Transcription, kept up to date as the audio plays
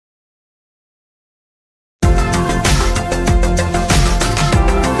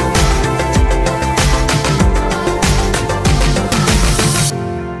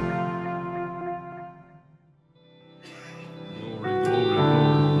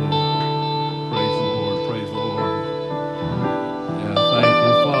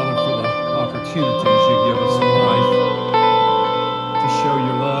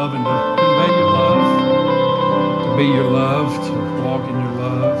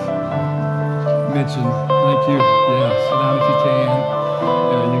mention. Thank you. Yeah, sit down if you can.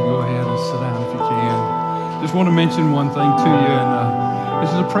 Yeah, you can go ahead and sit down if you can. Just want to mention one thing to you, and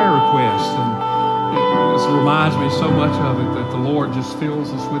this is a prayer request, and this reminds me so much of it that the Lord just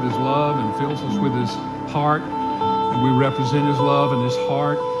fills us with His love and fills us with His heart, and we represent His love and His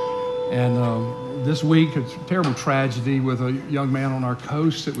heart. And this week, it's a terrible tragedy with a young man on our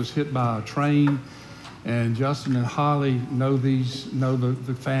coast that was hit by a train. And Justin and Holly know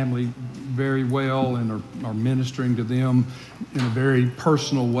the family very well and are ministering to them in a very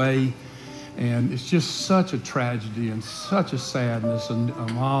personal way. And it's just such a tragedy and such a sadness. And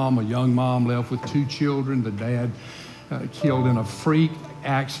a young mom left with 2 children. The dad killed in a freak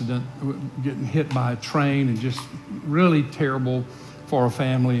accident, getting hit by a train, and just really terrible for a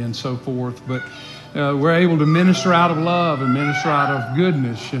family and so forth. But we're able to minister out of love and minister out of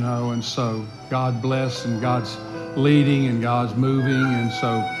goodness, and so God bless and God's leading and God's moving, and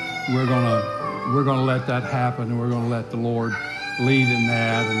so we're gonna let that happen, and we're gonna let the Lord lead in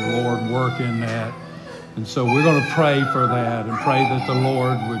that and the Lord work in that. And so we're gonna pray for that and pray that the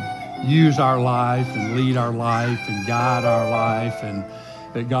Lord would use our life and lead our life and guide our life, and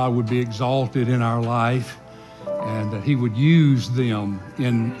that God would be exalted in our life, and that He would use them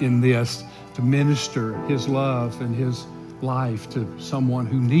in this to minister His love and His life to someone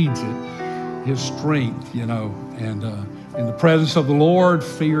who needs it, His strength, And in the presence of the Lord,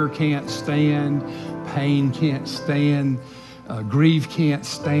 fear can't stand, pain can't stand, grief can't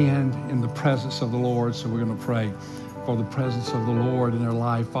stand in the presence of the Lord. So we're going to pray for the presence of the Lord in their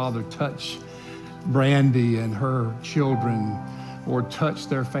life. Father, touch Brandy and her children, or touch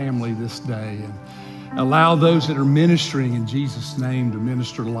their family this day, and allow those that are ministering in Jesus' name to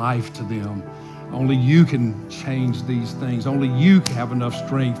minister life to them. Only You can change these things. Only You can have enough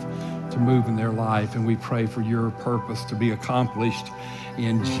strength to move in their life. And we pray for Your purpose to be accomplished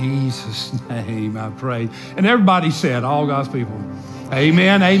in Jesus' name, I pray. And everybody said, all God's people,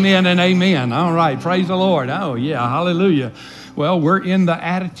 amen, amen, and amen. All right, praise the Lord. Oh, yeah, hallelujah. Well, we're in the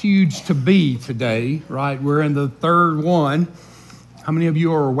attitudes to be today, right? We're in the third one. How many of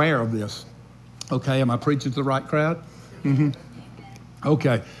you are aware of this? Okay, am I preaching to the right crowd? Mm-hmm.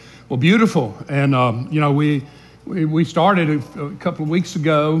 Okay, well, beautiful. And, we started a couple of weeks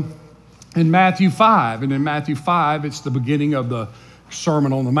ago in Matthew 5. And in Matthew 5, it's the beginning of the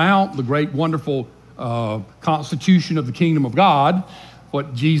Sermon on the Mount, the great, wonderful constitution of the kingdom of God,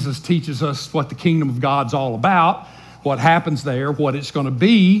 what Jesus teaches us what the kingdom of God's all about, what happens there, what it's going to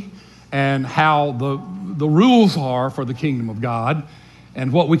be, and how the rules are for the kingdom of God,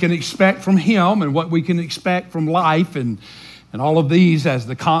 and what we can expect from Him and what we can expect from life, and all of these as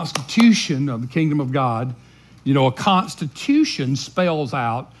the constitution of the kingdom of God. A constitution spells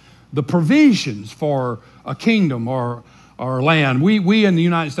out the provisions for a kingdom or land. We in the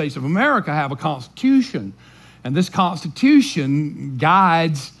United States of America have a constitution, and this constitution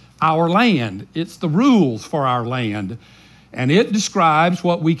guides our land. It's the rules for our land, and it describes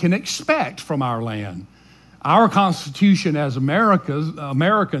what we can expect from our land. Our Constitution as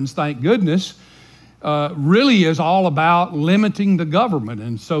Americans, thank goodness, really is all about limiting the government,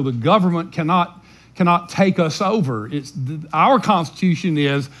 and so the government cannot take us over. Our Constitution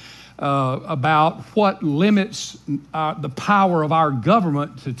is about what limits the power of our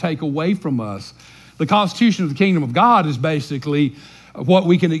government to take away from us. The Constitution of the Kingdom of God is basically what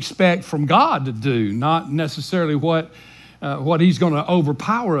we can expect from God to do, not necessarily what He's going to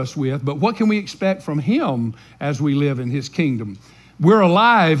overpower us with, but what can we expect from Him as we live in His kingdom? We're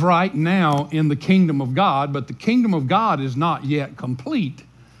alive right now in the kingdom of God, but the kingdom of God is not yet complete.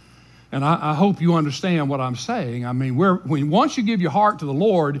 And I hope you understand what I'm saying. I mean, once you give your heart to the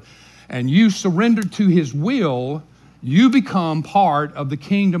Lord and you surrender to His will, you become part of the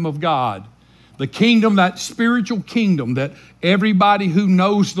kingdom of God. The kingdom, that spiritual kingdom that everybody who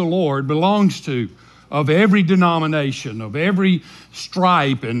knows the Lord belongs to, of every denomination, of every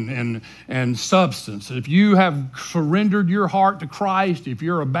stripe and substance. If you have surrendered your heart to Christ, if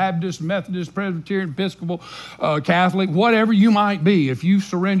you're a Baptist, Methodist, Presbyterian, Episcopal, Catholic, whatever you might be, if you've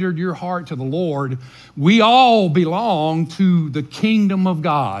surrendered your heart to the Lord, we all belong to the kingdom of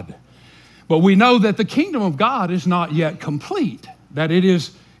God. But we know that the kingdom of God is not yet complete, that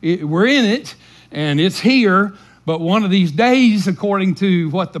we're in it and it's here. But one of these days, according to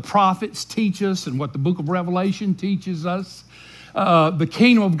what the prophets teach us and what the book of Revelation teaches us, the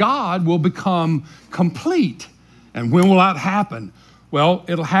kingdom of God will become complete. And when will that happen? Well,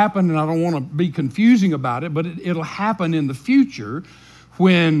 it'll happen, and I don't want to be confusing about it, but it'll happen in the future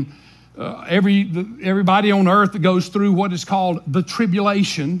when everybody on earth goes through what is called the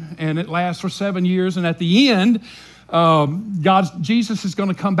tribulation, and it lasts for 7 years. And at the end, Jesus is going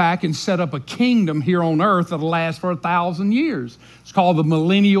to come back and set up a kingdom here on earth that'll last for 1,000 years. It's called the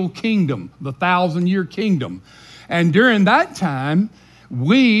millennial kingdom, the 1,000-year kingdom. And during that time,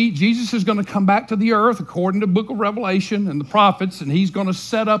 Jesus is going to come back to the earth according to the book of Revelation and the prophets, and he's going to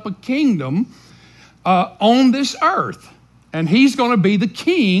set up a kingdom on this earth. And he's going to be the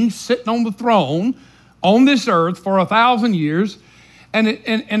king sitting on the throne on this earth for 1,000 years.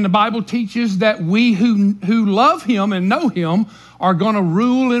 And the Bible teaches that we who love him and know him are going to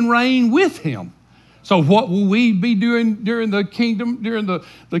rule and reign with him. So what will we be doing during the kingdom, during the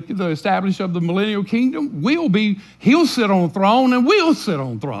establishment of the millennial kingdom? He'll sit on a throne and we'll sit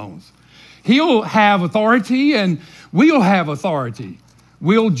on thrones. He'll have authority and we'll have authority.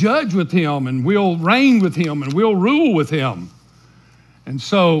 We'll judge with him and we'll reign with him and we'll rule with him. And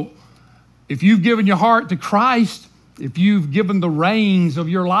so if you've given your heart to Christ, if you've given the reins of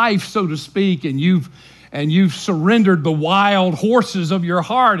your life, so to speak, and you've surrendered the wild horses of your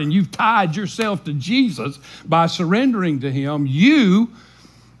heart and you've tied yourself to Jesus by surrendering to him, you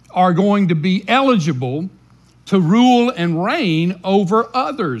are going to be eligible to rule and reign over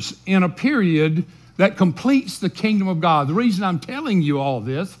others in a period that completes the kingdom of God. The reason I'm telling you all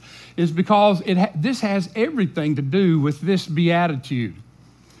this is because this has everything to do with this beatitude.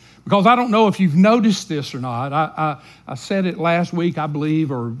 Because I don't know if you've noticed this or not. I said it last week, I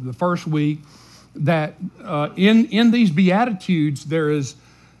believe, or the first week, that in these Beatitudes, there's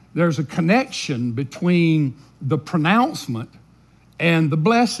a connection between the pronouncement and the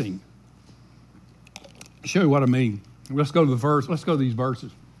blessing. I'll show you what I mean. Let's go to the verse. Let's go to these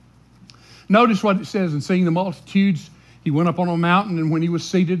verses. Notice what it says, "And seeing the multitudes, he went up on a mountain, and when he was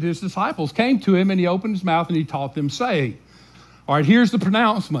seated, his disciples came to him, and he opened his mouth, and he taught them, saying," all right, here's the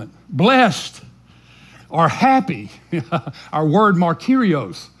pronouncement. Blessed or happy, our word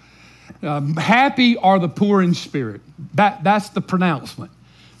markyrios. Happy are the poor in spirit. That's the pronouncement.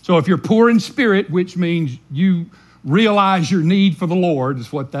 So if you're poor in spirit, which means you realize your need for the Lord,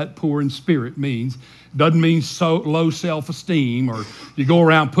 is what that poor in spirit means. Doesn't mean so low self-esteem, or you go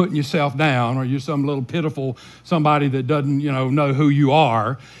around putting yourself down, or you're some little pitiful somebody that doesn't, know who you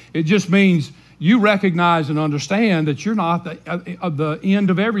are. It just means you recognize and understand that you're not the end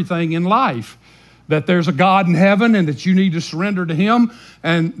of everything in life, that there's a God in heaven and that you need to surrender to him,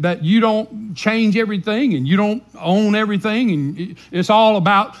 and that you don't change everything and you don't own everything, and it's all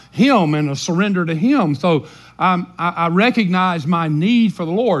about him and a surrender to him. So I recognize my need for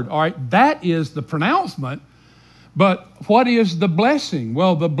the Lord. All right, that is the pronouncement. But what is the blessing?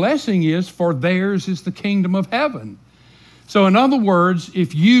 Well, the blessing is, for theirs is the kingdom of heaven. So in other words,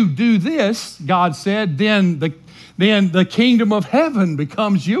 if you do this, God said, then the kingdom of heaven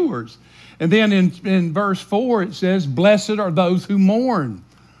becomes yours. And then in verse 4, it says, blessed are those who mourn,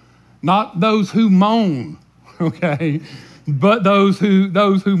 not those who moan, okay, but those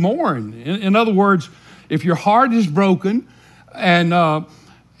who mourn. In other words, if your heart is broken and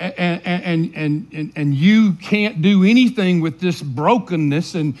you can't do anything with this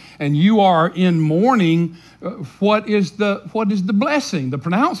brokenness, and you are in mourning, what is the blessing? The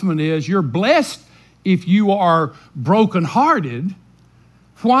pronouncement is, you're blessed if you are brokenhearted.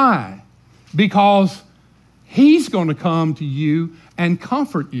 Why? Because he's going to come to you and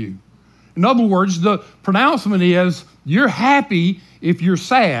comfort you. In other words, the pronouncement is, you're happy if you're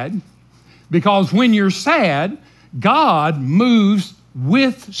sad, because when you're sad, God moves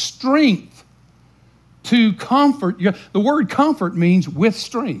with strength to comfort you. The word comfort means with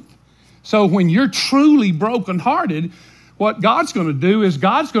strength. So when you're truly brokenhearted, what God's going to do is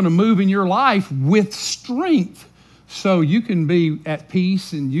God's going to move in your life with strength, so you can be at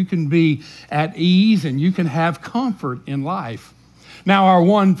peace and you can be at ease and you can have comfort in life. Now, our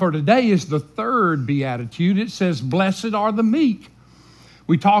one for today is the third beatitude. It says, blessed are the meek.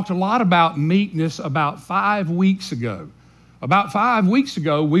 We talked a lot about meekness about 5 weeks ago. About 5 weeks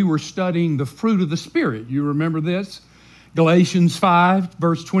ago, we were studying the fruit of the Spirit. You remember this? Galatians 5,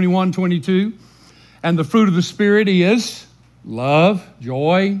 verse 21, 22. And the fruit of the Spirit is love,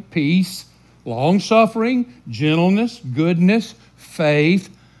 joy, peace, long-suffering, gentleness, goodness, faith,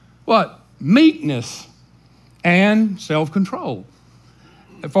 what? Meekness, and self-control.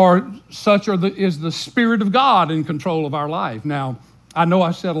 For such is the Spirit of God in control of our life. Now, I know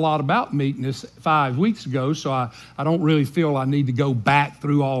I said a lot about meekness 5 weeks ago, so I don't really feel I need to go back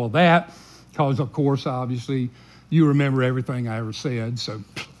through all of that, because, of course, obviously, you remember everything I ever said, so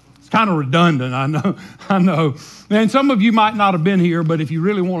it's kind of redundant, I know. And some of you might not have been here, but if you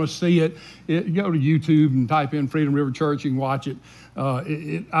really want to see it, go to YouTube and type in Freedom River Church. You can watch it.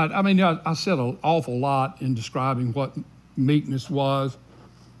 I said an awful lot in describing what meekness was.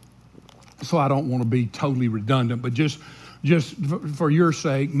 so I don't want to be totally redundant, but just for your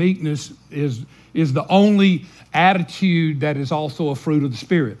sake, meekness is the only attitude that is also a fruit of the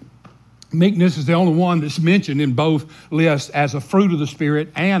Spirit. Meekness is the only one that's mentioned in both lists as a fruit of the Spirit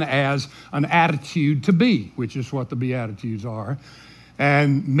and as an attitude to be, which is what the Beatitudes are.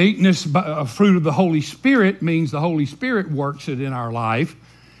 And meekness, a fruit of the Holy Spirit, means the Holy Spirit works it in our life.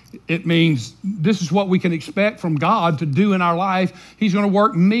 It means this is what we can expect from God to do in our life. He's going to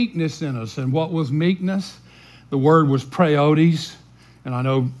work meekness in us. And what was meekness? The word was praotes. And I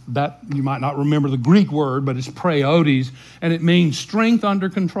know that you might not remember the Greek word, but it's praotes, and it means strength under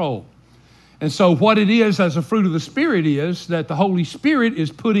control. And so what it is as a fruit of the Spirit is that the Holy Spirit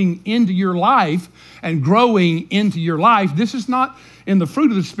is putting into your life and growing into your life. This is not in the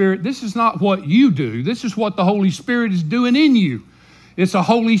fruit of the Spirit. This is not what you do. This is what the Holy Spirit is doing in you. It's a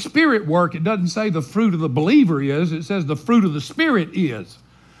Holy Spirit work. It doesn't say the fruit of the believer is. It says the fruit of the Spirit is.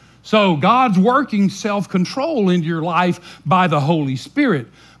 So God's working self-control into your life by the Holy Spirit.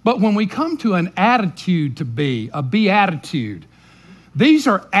 But when we come to an attitude to be, a beatitude, these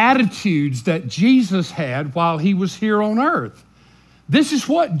are attitudes that Jesus had while he was here on earth. This is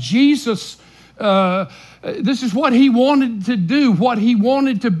what Jesus, this is what he wanted to do, what he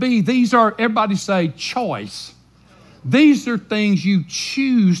wanted to be. These are, everybody say, choice. These are things you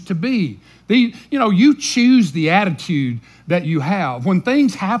choose to be. You choose the attitude that you have. When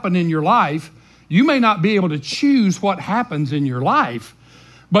things happen in your life, you may not be able to choose what happens in your life,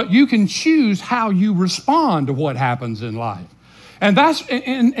 but you can choose how you respond to what happens in life. And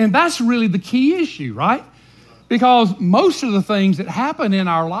that's really the key issue, right? Because most of the things that happen in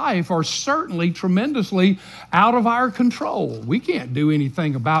our life are certainly tremendously out of our control. We can't do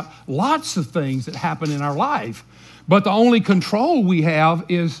anything about lots of things that happen in our life. But the only control we have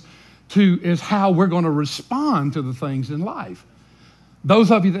is how we're going to respond to the things in life.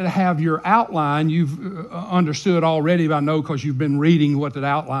 Those of you that have your outline, you've understood already, I know, because you've been reading what that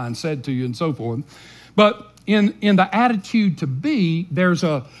outline said to you and so forth. But in the attitude to be, there's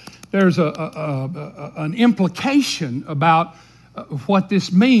an implication about what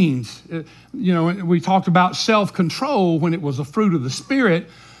this means. We talked about self-control when it was a fruit of the Spirit,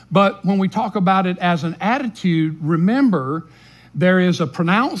 but when we talk about it as an attitude, remember, there is a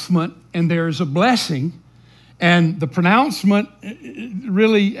pronouncement and there is a blessing. And the pronouncement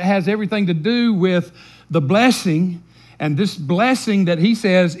really has everything to do with the blessing. And this blessing that he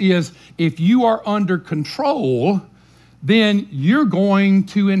says is, if you are under control, then you're going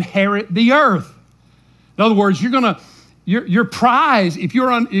to inherit the earth. In other words, your prize, if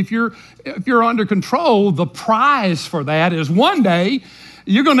you're under control, the prize for that is one day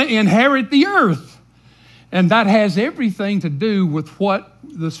you're going to inherit the earth. And that has everything to do with what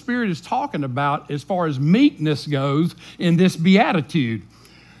the Spirit is talking about as far as meekness goes in this beatitude.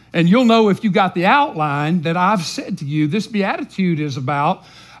 And you'll know if you got the outline that I've said to you, this beatitude is about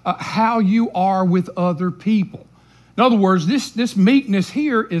how you are with other people. In other words, this meekness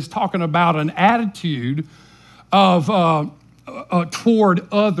here is talking about an attitude of toward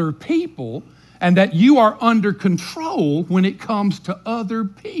other people, and that you are under control when it comes to other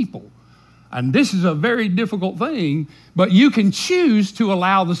people. And this is a very difficult thing, but you can choose to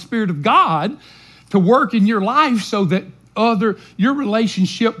allow the Spirit of God to work in your life so that your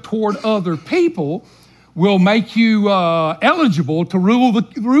relationship toward other people will make you eligible to rule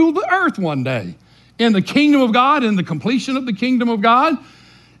the earth one day. In the kingdom of God, in the completion of the kingdom of God,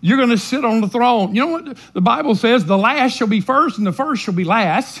 you're going to sit on the throne. You know what the Bible says? The last shall be first and the first shall be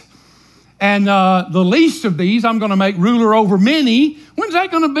last. And the least of these I'm going to make ruler over many. When's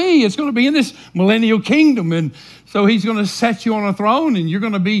that going to be? It's going to be in this millennial kingdom. And so he's going to set you on a throne and you're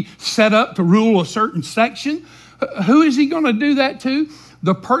going to be set up to rule a certain section. Who is he going to do that to?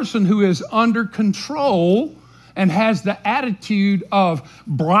 The person who is under control and has the attitude of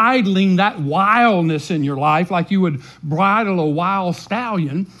bridling that wildness in your life, like you would bridle a wild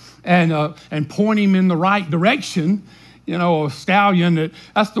stallion and point him in the right direction. You know, a stallion,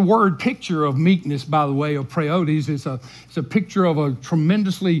 that's the word picture of meekness, by the way, of praotes. It's a picture of a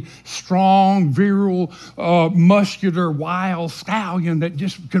tremendously strong, virile, muscular, wild stallion that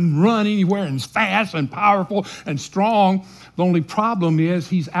just can run anywhere and is fast and powerful and strong. The only problem is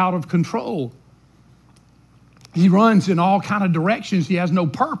he's out of control. He runs in all kind of directions. He has no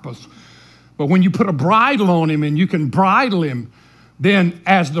purpose. But when you put a bridle on him and you can bridle him, then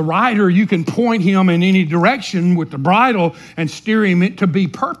as the rider, you can point him in any direction with the bridle and steer him to be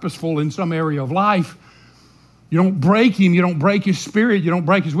purposeful in some area of life. You don't break him. You don't break his spirit. You don't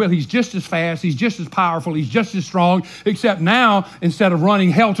break his will. He's just as fast. He's just as powerful. He's just as strong, except now, instead of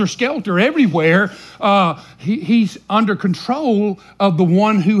running helter-skelter everywhere, he's under control of the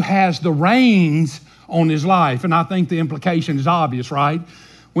one who has the reins on his life. And I think the implication is obvious, right?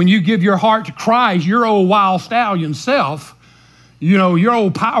 When you give your heart to Christ, your old wild stallion self, your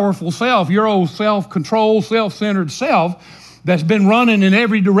old powerful self, your old self-controlled, self-centered self, that's been running in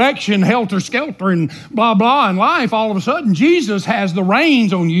every direction, helter-skelter and blah, blah in life, all of a sudden, Jesus has the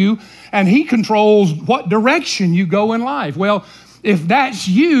reins on you, and he controls what direction you go in life. Well, if that's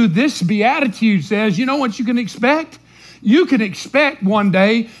you, this beatitude says, you know what you can expect? You can expect one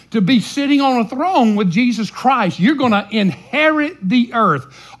day to be sitting on a throne with Jesus Christ. You're going to inherit the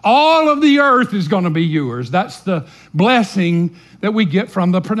earth. All of the earth is going to be yours. That's the blessing that we get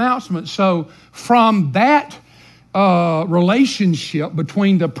from the pronouncement. So from that relationship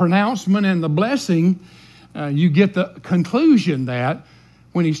between the pronouncement and the blessing, you get the conclusion that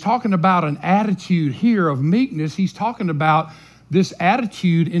when he's talking about an attitude here of meekness, he's talking about this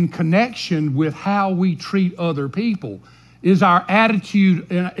attitude in connection with how we treat other people. Is our attitude,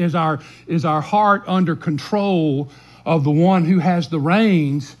 is our heart under control of the one who has the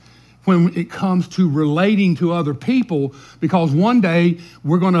reins when it comes to relating to other people? Because one day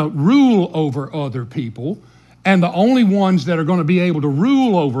we're going to rule over other people, and the only ones that are going to be able to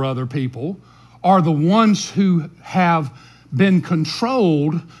rule over other people are the ones who have been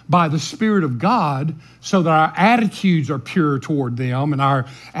controlled by the Spirit of God, so that our attitudes are pure toward them and our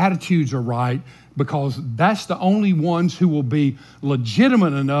attitudes are right, because that's the only ones who will be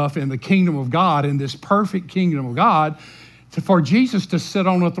legitimate enough in the kingdom of God, in this perfect kingdom of God, for Jesus to sit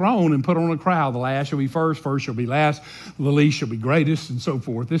on a throne and put on a crowd. The last shall be first, first shall be last, the least shall be greatest, and so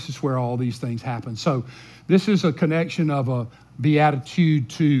forth. This is where all these things happen. So this is a connection of a beatitude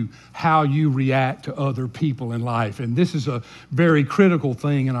to how you react to other people in life. And this is a very critical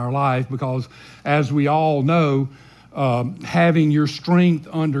thing in our life, because as we all know, having your strength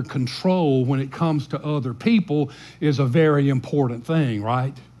under control when it comes to other people is a very important thing,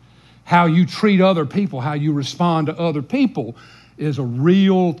 right? How you treat other people, how you respond to other people is a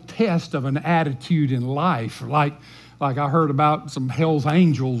real test of an attitude in life. Like I heard about some Hell's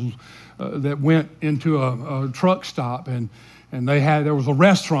Angels that went into a truck stop, and there was a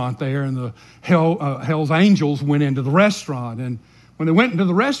restaurant there, and the Hell's Angels went into the restaurant. And when they went into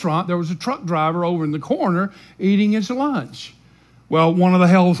the restaurant, there was a truck driver over in the corner eating his lunch. Well, one of the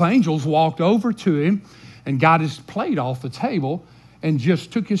Hell's Angels walked over to him and got his plate off the table and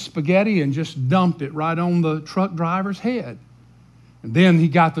just took his spaghetti and just dumped it right on the truck driver's head. And then he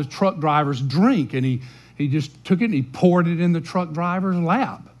got the truck driver's drink, and he just took it and he poured it in the truck driver's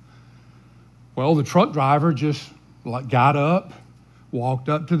lap. Well, the truck driver just got up, walked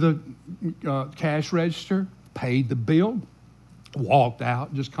up to the cash register, paid the bill, walked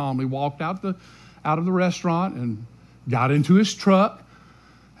out, just calmly walked out of the restaurant and got into his truck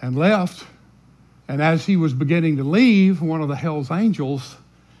and left. And as he was beginning to leave, one of the Hell's Angels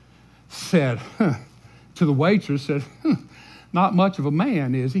said to the waitress, said, "Not much of a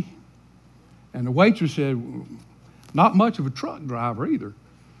man, is he?" And the waitress said, "Not much of a truck driver either,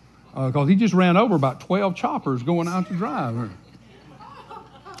 because he just ran over about 12 choppers going out to drive."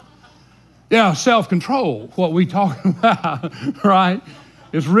 Yeah, self-control, what we talking about, right?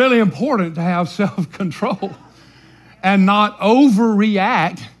 It's really important to have self-control and not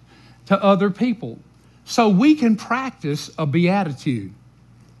overreact to other people. So we can practice a beatitude.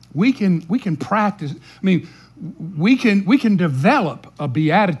 We can practice, we can develop a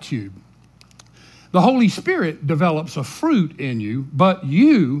beatitude. The Holy Spirit develops a fruit in you, but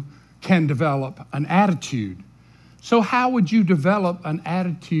you can develop an attitude. So how would you develop an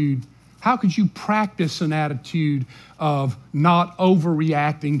attitude? How could you practice an attitude of not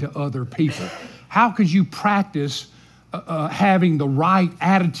overreacting to other people? How could you practice having the right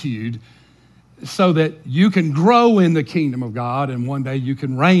attitude so that you can grow in the kingdom of God, and one day you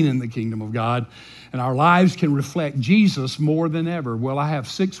can reign in the kingdom of God, and our lives can reflect Jesus more than ever? Well, I have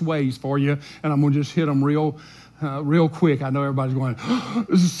 6 ways for you, and I'm going to just hit them real quick. I know everybody's going, oh,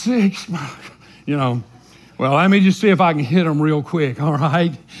 this is 6. Well, let me just see if I can hit them real quick, all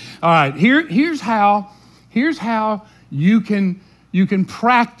right? All right, here's how you can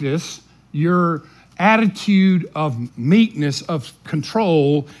practice your attitude of meekness, of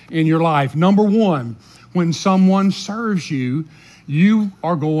control in your life. Number 1, when someone serves you, you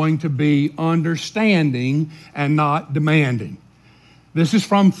are going to be understanding and not demanding. This is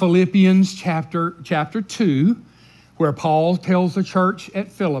from Philippians chapter 2, where Paul tells the church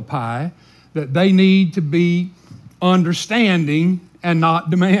at Philippi that they need to be understanding and not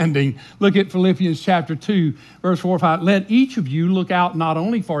demanding. Look at Philippians chapter 2, verse 4 or 5. Let each of you look out not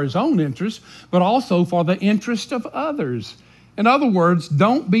only for his own interest, but also for the interest of others. In other words,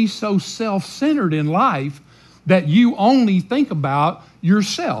 don't be so self-centered in life that you only think about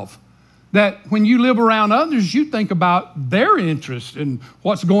yourself. That when you live around others, you think about their interest and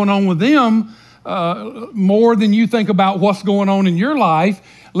what's going on with them more than you think about what's going on in your life.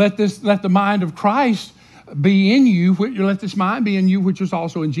 Let the mind of Christ be in you. Let this mind be in you, which is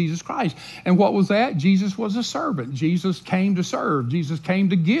also in Jesus Christ. And what was that? Jesus was a servant. Jesus came to serve. Jesus came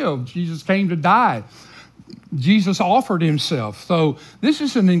to give. Jesus came to die. Jesus offered himself. So this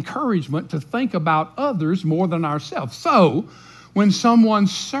is an encouragement to think about others more than ourselves. So when someone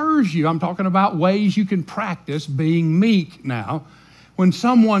serves you, I'm talking about ways you can practice being meek now. When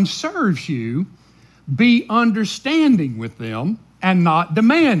someone serves you, be understanding with them and not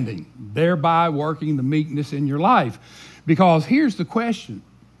demanding, thereby working the meekness in your life. Because here's the question.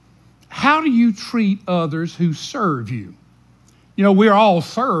 How do you treat others who serve you? You know, we're all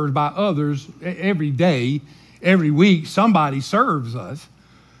served by others every day, every week. Somebody serves us.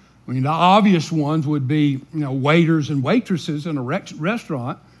 I mean, the obvious ones would be, waiters and waitresses in a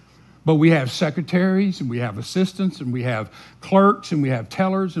restaurant. But we have secretaries, and we have assistants, and we have clerks, and we have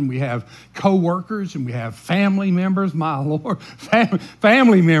tellers, and we have co-workers, and we have family members. My Lord,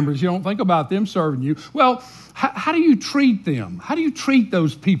 family members. You don't think about them serving you. Well, how do you treat them? How do you treat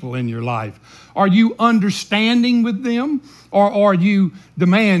those people in your life? Are you understanding with them, or are you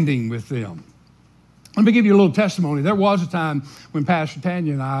demanding with them? Let me give you a little testimony. There was a time when Pastor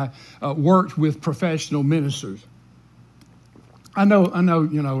Tanya and I worked with professional ministers. I know,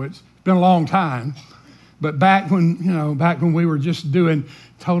 it's been a long time, but back when we were just doing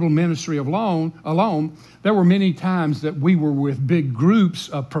total ministry alone, there were many times that we were with big groups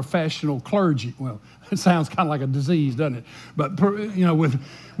of professional clergy. Well, it sounds kind of like a disease, doesn't it? But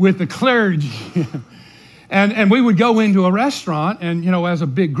with the clergy. And we would go into a restaurant, and, as a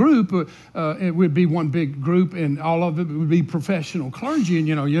big group, it would be one big group, and all of it would be professional clergy, and,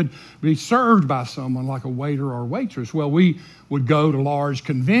 you'd be served by someone like a waiter or a waitress. Well, we would go to large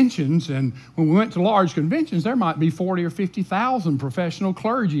conventions, and when we went to large conventions, there might be 40 or 50,000 professional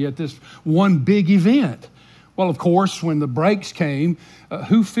clergy at this one big event. Well, of course, when the breaks came,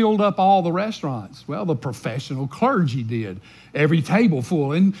 who filled up all the restaurants? Well, the professional clergy did. Every table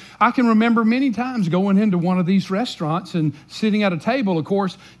full. And I can remember many times going into one of these restaurants and sitting at a table. Of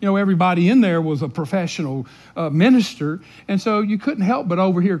course, everybody in there was a professional minister. And so you couldn't help but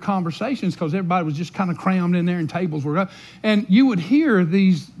overhear conversations because everybody was just kind of crammed in there and tables were up. And you would hear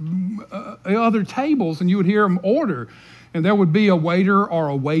these other tables and you would hear them order. And there would be a waiter or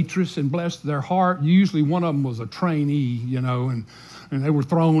a waitress, and bless their heart, usually one of them was a trainee, and they were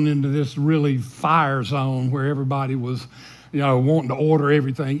thrown into this really fire zone where everybody was, wanting to order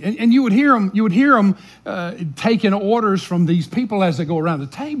everything. And you would hear them taking orders from these people as they go around the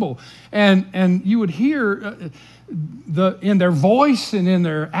table. And you would hear in their voice and in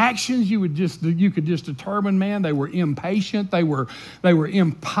their actions, you could just determine, man, they were impatient, they were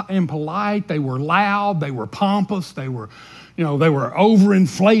impolite, they were loud, they were pompous, they were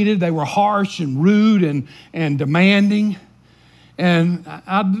overinflated, they were harsh and rude and demanding. And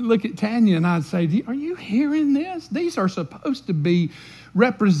I'd look at Tanya and I'd say, are you hearing this? These are supposed to be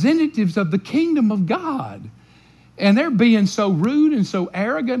representatives of the kingdom of God. And they're being so rude and so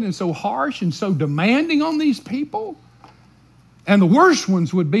arrogant and so harsh and so demanding on these people. And the worst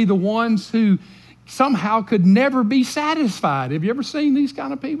ones would be the ones who somehow could never be satisfied. Have you ever seen these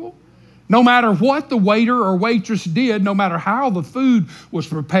kind of people? No matter what the waiter or waitress did, no matter how the food was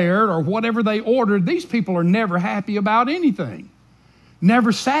prepared or whatever they ordered, these people are never happy about anything.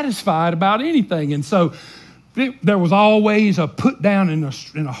 Never satisfied about anything. And so there was always a put down in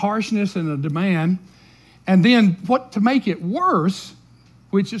a harshness and a demand. And then to make it worse,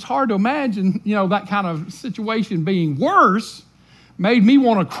 which is hard to imagine, that kind of situation being worse, made me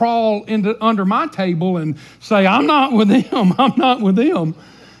want to crawl under my table and say, I'm not with them, I'm not with them.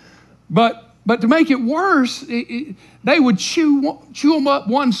 But to make it worse, they would chew them up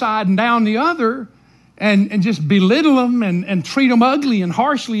one side and down the other and just belittle them and treat them ugly and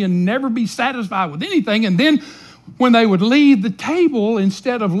harshly and never be satisfied with anything. And then when they would leave the table,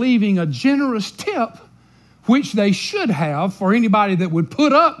 instead of leaving a generous tip, which they should have for anybody that would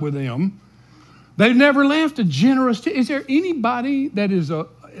put up with them, they've never left a generous tip. Is there anybody that is a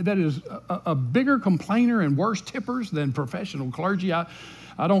bigger complainer and worse tippers than professional clergy? I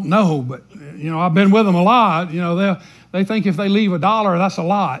don't know, but I've been with them a lot. They think if they leave $1, that's a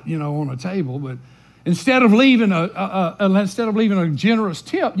lot, on a table. But instead of leaving a generous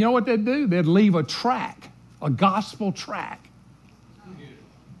tip, you know what they'd do? They'd leave a tract, a gospel tract.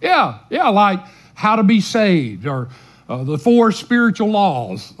 Yeah, like how to be saved or the 4 spiritual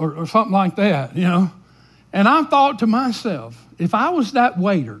laws or something like that, you know. And I thought to myself, if I was that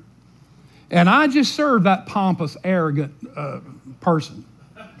waiter and I just served that pompous, arrogant person,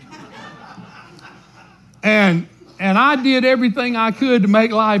 and I did everything I could to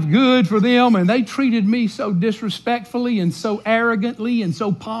make life good for them, and they treated me so disrespectfully and so arrogantly and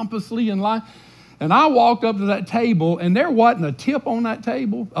so pompously in life, and I walked up to that table, and there wasn't a tip on that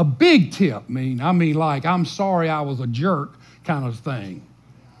table, a big tip, I mean like, I'm sorry I was a jerk kind of thing.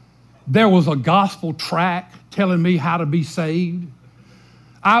 There was a gospel tract telling me how to be saved.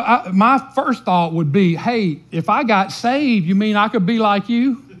 My first thought would be, hey, if I got saved, you mean I could be like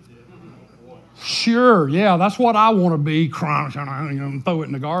you? Sure, yeah, that's what I want to be, throw it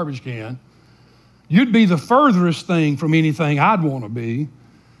in the garbage can. You'd be the furthest thing from anything I'd want to be.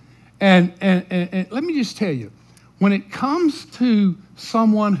 And let me just tell you, when it comes to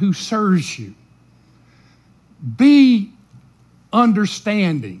someone who serves you, be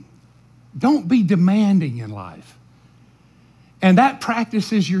understanding. Don't be demanding in life. And that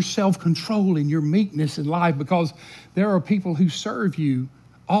practices your self-control and your meekness in life, because there are people who serve you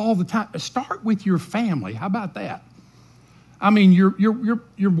all the time. Start with your family. How about that? I mean, your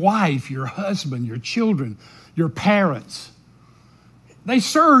wife, your husband, your children, your parents. They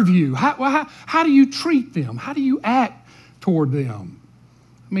serve you. How do you treat them? How do you act toward them?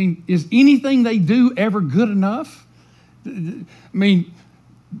 I mean, is anything they do ever good enough? I mean,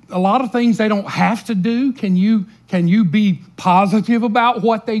 a lot of things they don't have to do. Can you be positive about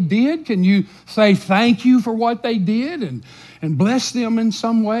what they did? Can you say thank you for what they did and bless them in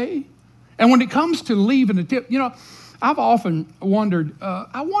some way? And when it comes to leaving a tip, you know, I've often wondered,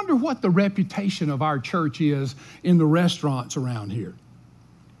 I wonder what the reputation of our church is in the restaurants around here.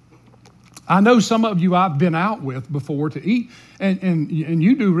 I know some of you I've been out with before to eat, and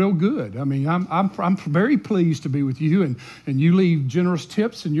you do real good. I mean, I'm very pleased to be with you, and you leave generous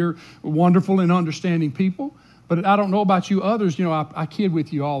tips, and you're wonderful and understanding people. But I don't know about you others. You know, I kid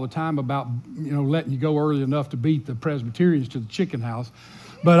with you all the time about, you know, letting you go early enough to beat the Presbyterians to the chicken house.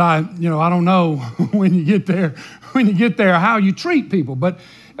 But I don't know when you get there how you treat people. But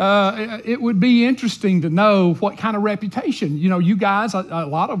it would be interesting to know what kind of reputation. You know, you guys, a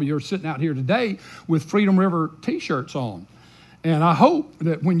lot of you are sitting out here today with Freedom River T-shirts on. And I hope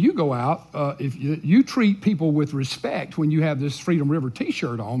that when you go out, if you treat people with respect when you have this Freedom River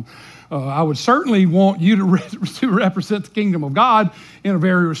T-shirt on, I would certainly want you to represent the kingdom of God in a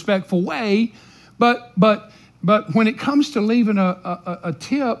very respectful way. But when it comes to leaving a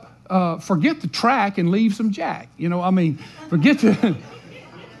tip, forget the track and leave some jack. You know, I mean, forget the.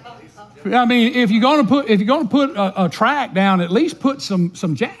 I mean, if you're going to put a track down, at least put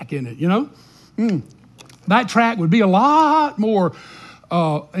some jack in it. You know, that track would be a lot more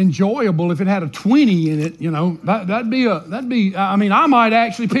enjoyable if it had a 20 in it. You know, that'd be. I mean, I might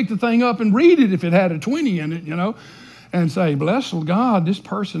actually pick the thing up and read it if it had a 20 in it. You know. And say, bless God, this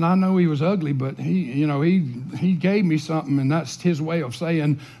person, I know he was ugly, but he gave me something, and that's his way of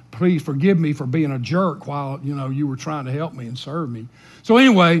saying, please forgive me for being a jerk while, you were trying to help me and serve me. So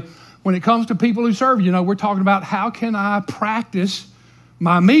anyway, when it comes to people who serve, we're talking about how can I practice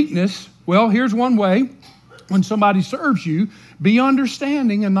my meekness? Well, here's one way. When somebody serves you, be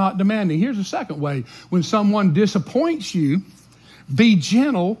understanding and not demanding. Here's a second way. When someone disappoints you, be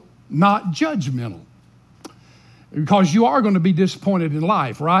gentle, not judgmental. Because you are going to be disappointed in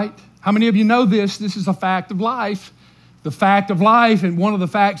life, right? How many of you know this? This is a fact of life. The fact of life, and one of the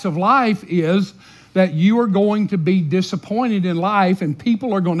facts of life is that you are going to be disappointed in life, and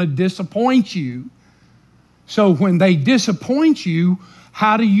people are going to disappoint you. So when they disappoint you,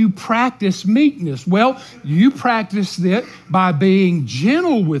 how do you practice meekness? Well, you practice it by being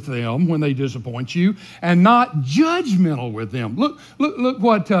gentle with them when they disappoint you and not judgmental with them. Look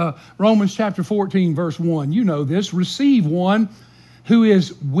what Romans chapter 14, verse 1, you know this. Receive one who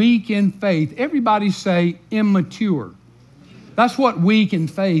is weak in faith. Everybody say immature. That's what weak in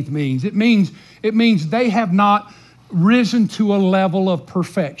faith means. It means they have not risen to a level of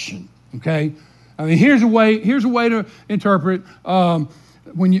perfection, okay? I mean, here's a way to interpret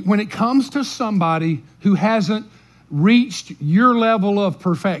when it comes to somebody who hasn't reached your level of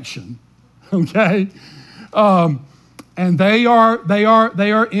perfection, okay, and they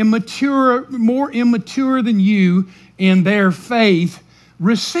are immature, more immature than you in their faith.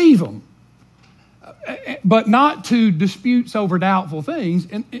 Receive them, but not to disputes over doubtful things.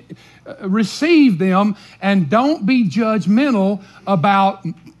 And receive them, and don't be judgmental about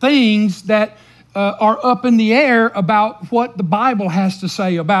things that are up in the air about what the Bible has to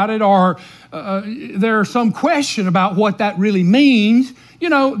say about it, or there's some question about what that really means. You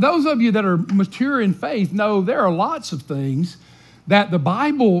know, those of you that are mature in faith know there are lots of things that the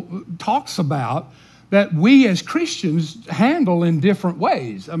Bible talks about that we as Christians handle in different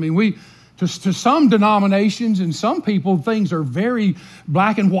ways. I mean, to some denominations and some people, things are very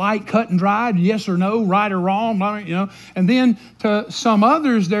black and white, cut and dried, yes or no, right or wrong, you know. And then to some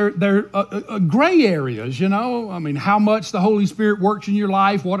others, they're gray areas, you know. I mean, how much the Holy Spirit works in your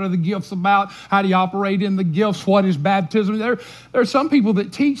life, what are the gifts about, how do you operate in the gifts, what is baptism? There are some people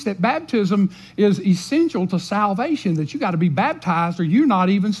that teach that baptism is essential to salvation, that you got to be baptized or you're not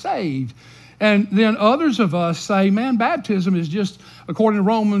even saved. And then others of us say, man, baptism is just, according to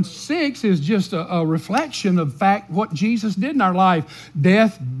Romans 6, is just a reflection of fact what Jesus did in our life.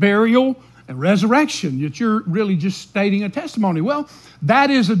 Death, burial, and resurrection. That you're really just stating a testimony. Well, that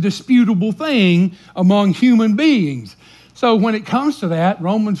is a disputable thing among human beings. So when it comes to that,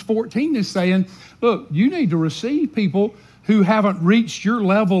 Romans 14 is saying, look, you need to receive people who haven't reached your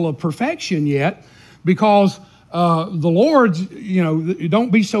level of perfection yet, because the Lord, you know,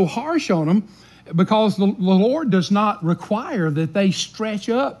 don't be so harsh on them, because the Lord does not require that they stretch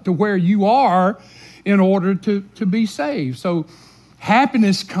up to where you are in order to be saved. So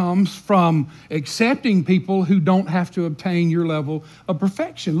happiness comes from accepting people who don't have to obtain your level of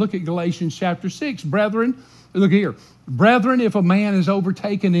perfection. Look at Galatians chapter 6. Brethren, look here. Brethren, if a man is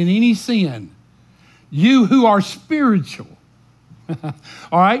overtaken in any sin, you who are spiritual,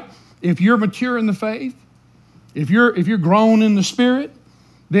 all right, if you're mature in the faith, if you're grown in the Spirit,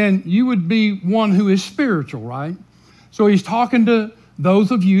 then you would be one who is spiritual, right? So he's talking to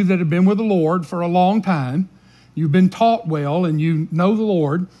those of you that have been with the Lord for a long time. You've been taught well and you know the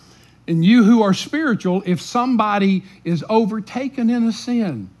Lord. And you who are spiritual, if somebody is overtaken in a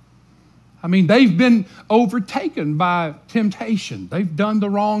sin, I mean, they've been overtaken by temptation. They've done the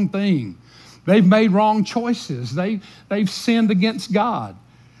wrong thing. They've made wrong choices. They've sinned against God.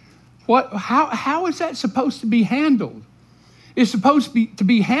 How is that supposed to be handled? It's supposed to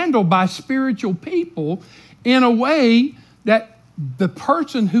be handled by spiritual people in a way that the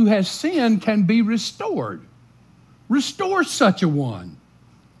person who has sinned can be restored. Restore such a one.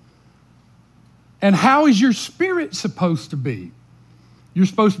 And how is your spirit supposed to be? You're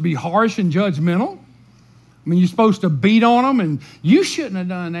supposed to be harsh and judgmental. I mean, you're supposed to beat on them, and you shouldn't have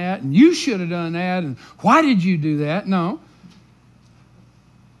done that, and you should have done that, and why did you do that? No.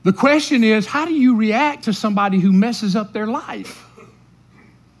 The question is, how do you react to somebody who messes up their life?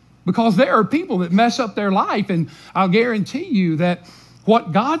 Because there are people that mess up their life, and I'll guarantee you that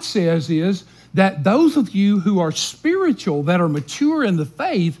what God says is that those of you who are spiritual, that are mature in the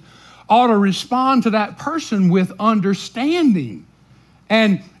faith, ought to respond to that person with understanding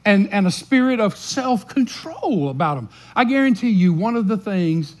and a spirit of self-control about them. I guarantee you one of the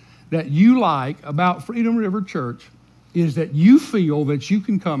things that you like about Freedom River Church is that you feel that you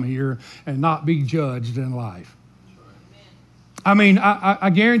can come here and not be judged in life. I mean, I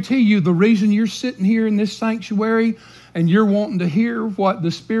guarantee you the reason you're sitting here in this sanctuary and you're wanting to hear what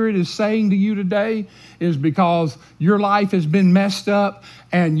the Spirit is saying to you today is because your life has been messed up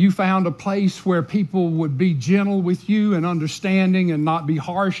and you found a place where people would be gentle with you and understanding and not be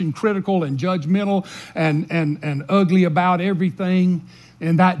harsh and critical and judgmental and ugly about everything.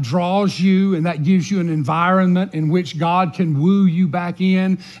 And that draws you and that gives you an environment in which God can woo you back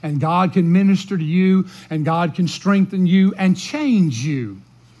in and God can minister to you and God can strengthen you and change you.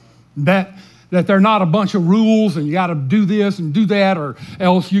 That they're not a bunch of rules and you got to do this and do that or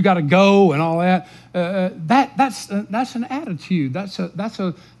else you got to go and all that. That's an attitude. That's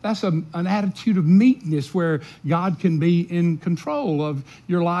an attitude of meekness where God can be in control of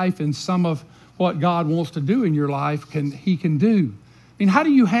your life and some of what God wants to do in your life He can do. I mean, how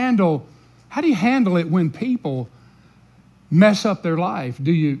do you handle it when people mess up their life?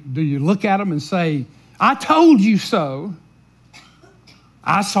 Do you look at them and say, I told you so.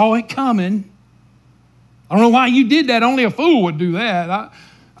 I saw it coming. I don't know why you did that. Only a fool would do that.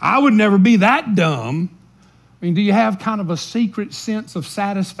 I would never be that dumb. I mean, do you have kind of a secret sense of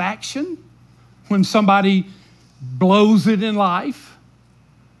satisfaction when somebody blows it in life?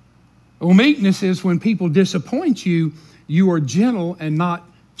 Well, meekness is when people disappoint you, you are gentle and not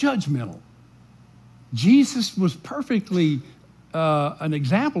judgmental. Jesus was perfectly an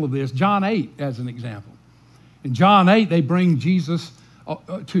example of this. John 8 as an example. In John 8, they bring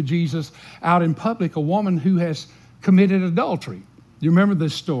to Jesus out in public a woman who has committed adultery. You remember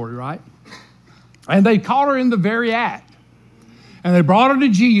this story, right? And they caught her in the very act. And they brought her to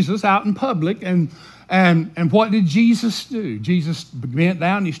Jesus out in public, and And what did Jesus do? Jesus bent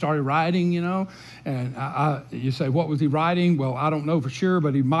down and he started writing, And you say, what was he writing? Well, I don't know for sure,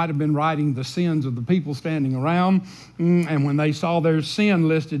 but he might have been writing the sins of the people standing around. And when they saw their sin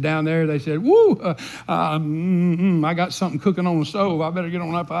listed down there, they said, woo, I got something cooking on the stove. I better get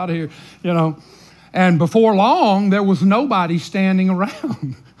on up out of here, And before long, there was nobody standing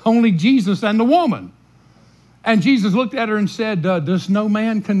around, only Jesus and the woman. And Jesus looked at her and said, does no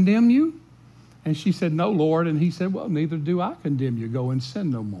man condemn you? And she said, no, Lord. And he said, well, neither do I condemn you. Go and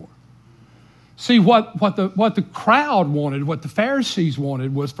sin no more. See, what the crowd wanted, what the Pharisees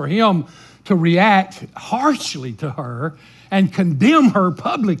wanted, was for him to react harshly to her and condemn her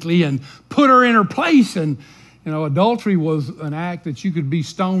publicly and put her in her place. And, adultery was an act that you could be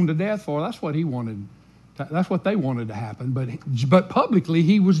stoned to death for. That's what he wanted. That's what they wanted to happen. But publicly,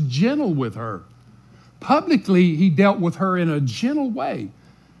 he was gentle with her. Publicly, he dealt with her in a gentle way.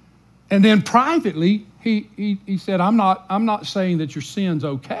 And then privately, he said, I'm not saying that your sin's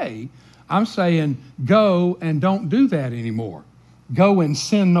okay. I'm saying go and don't do that anymore. Go and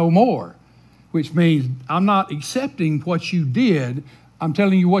sin no more, which means I'm not accepting what you did. I'm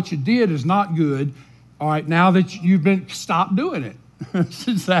telling you what you did is not good. All right, now that stop doing it. That's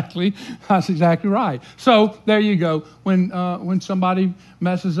exactly right. So there you go. When somebody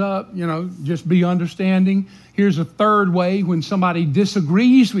messes up, just be understanding. Here's a third way: when somebody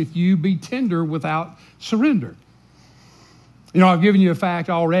disagrees with you, be tender without surrender. I've given you a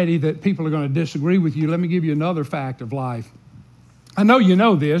fact already that people are going to disagree with you. Let me give you another fact of life. I know you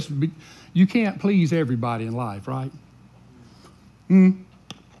know this, but you can't please everybody in life, right?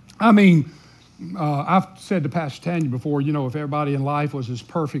 I've said to Pastor Tanya before, if everybody in life was as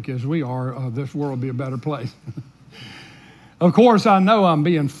perfect as we are, this world would be a better place. Of course, I know I'm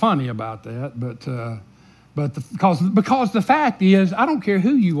being funny about that, because the fact is, I don't care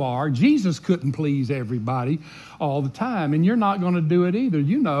who you are, Jesus couldn't please everybody all the time, and you're not going to do it either.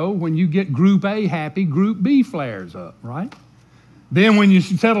 When you get Group A happy, Group B flares up, right? Then when you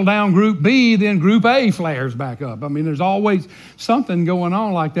settle down Group B, then Group A flares back up. There's always something going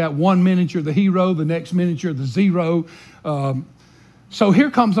on like that. 1 minute you're the hero, the next minute you're the zero. So here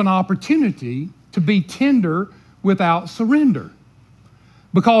comes an opportunity to be tender without surrender.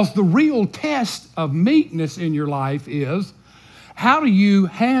 Because the real test of meekness in your life is, how do you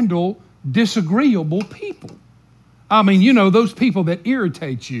handle disagreeable people? Those people that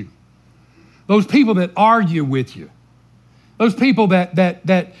irritate you. Those people that argue with you. Those people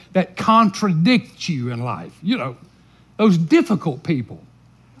that contradict you in life, those difficult people.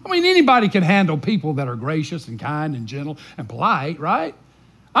 Anybody can handle people that are gracious and kind and gentle and polite, right?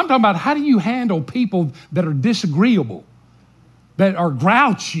 I'm talking about, how do you handle people that are disagreeable, that are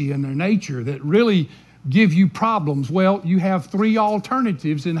grouchy in their nature, that really give you problems? Well, you have 3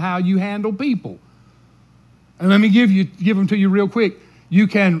 alternatives in how you handle people. And let me give them to you real quick. You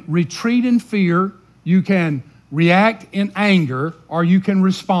can retreat in fear, you can react in anger, or you can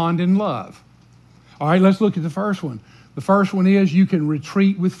respond in love. All right, let's look at the first one. The first one is you can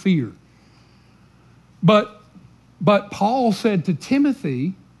retreat with fear. But Paul said to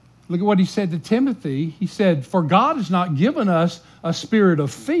Timothy, look at what he said to Timothy. He said, for God has not given us a spirit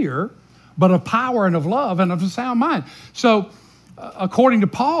of fear, but of power and of love and of a sound mind. So according to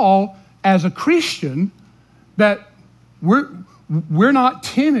Paul, as a Christian, that we're not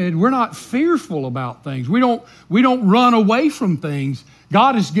timid. We're not fearful about things. We don't run away from things.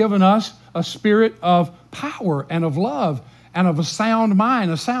 God has given us a spirit of power and of love and of a sound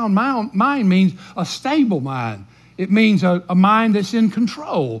mind. A sound mind means a stable mind. It means a mind that's in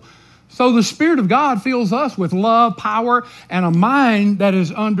control. So the Spirit of God fills us with love, power, and a mind that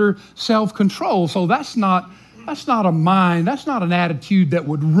is under self-control. So that's not a mind. That's not an attitude that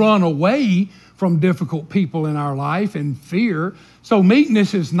would run away from difficult people in our life in fear. So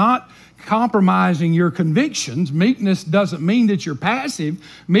meekness is not compromising your convictions. Meekness doesn't mean that you're passive.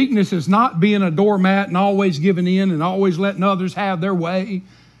 Meekness is not being a doormat and always giving in and always letting others have their way.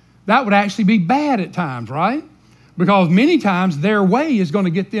 That would actually be bad at times, right? Because many times their way is going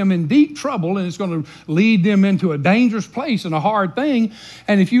to get them in deep trouble, and it's going to lead them into a dangerous place and a hard thing.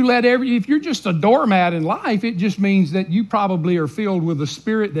 And if you're just a doormat in life, it just means that you probably are filled with a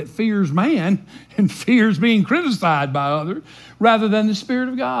spirit that fears man and fears being criticized by others rather than the Spirit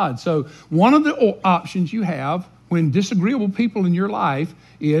of God. So one of the options you have when disagreeable people in your life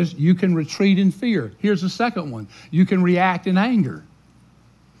is you can retreat in fear. Here's the second one. You can react in anger.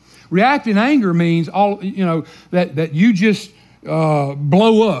 React in anger means that you just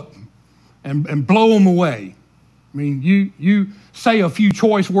blow up and blow them away. I mean, you say a few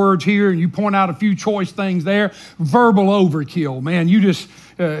choice words here and you point out a few choice things there. Verbal overkill, man. You just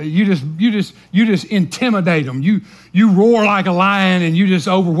intimidate them. You roar like a lion and you just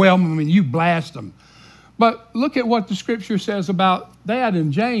overwhelm them and you blast them. But look at what the scripture says about that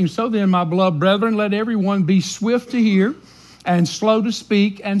in James. So then, my beloved brethren, let everyone be swift to hear and slow to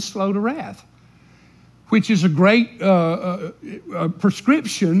speak and slow to wrath, which is a great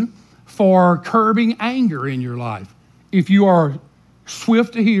prescription for curbing anger in your life. If you are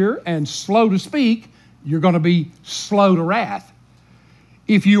swift to hear and slow to speak, you're going to be slow to wrath.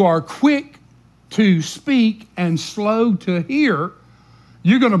 If you are quick to speak and slow to hear,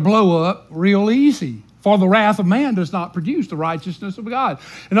 you're going to blow up real easy. For the wrath of man does not produce the righteousness of God.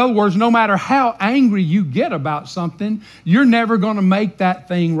 In other words, no matter how angry you get about something, you're never going to make that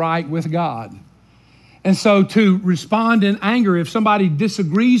thing right with God. And so to respond in anger, if somebody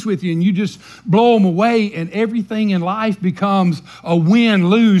disagrees with you and you just blow them away and everything in life becomes a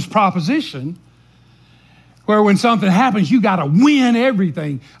win-lose proposition, where when something happens, you got to win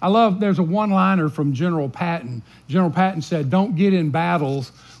everything. There's a one-liner from General Patton. General Patton said, don't get in battles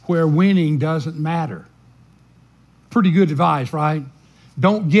where winning doesn't matter. Pretty good advice, right?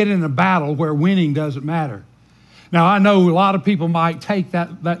 Don't get in a battle where winning doesn't matter. Now, I know a lot of people might take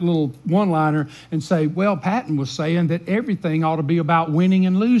that little one-liner and say, well, Patton was saying that everything ought to be about winning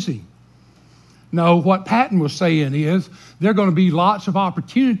and losing. No, what Patton was saying is there are going to be lots of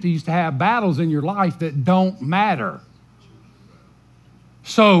opportunities to have battles in your life that don't matter.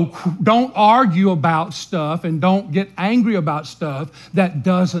 So don't argue about stuff and don't get angry about stuff that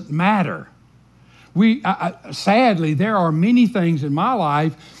doesn't matter. Sadly, there are many things in my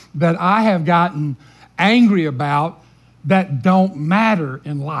life that I have gotten angry about that don't matter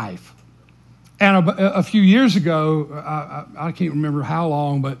in life. And a few years ago, I can't remember how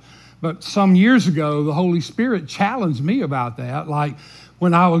long, but some years ago, the Holy Spirit challenged me about that. Like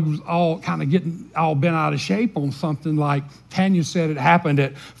when I was all kind of getting all bent out of shape on something, like Tanya said it happened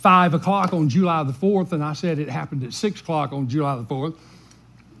at 5 o'clock on July the 4th, and I said it happened at 6 o'clock on July the 4th.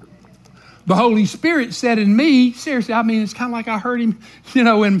 The Holy Spirit said in me, seriously, I mean, it's kind of like I heard him,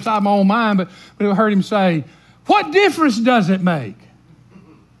 inside my own mind, but I heard him say, what difference does it make?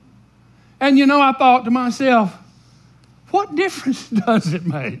 And, I thought to myself, what difference does it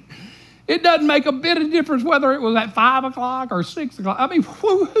make? It doesn't make a bit of difference whether it was at 5 o'clock or 6 o'clock. I mean,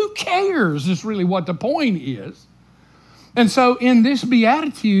 who cares is really what the point is. And so in this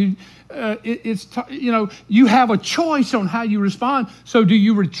beatitude, you have a choice on how you respond. So do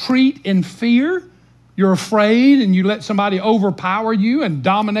you retreat in fear? You're afraid and you let somebody overpower you and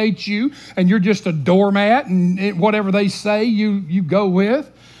dominate you and you're just a doormat and whatever they say you go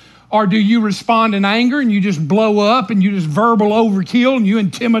with? Or do you respond in anger and you just blow up and you just verbal overkill and you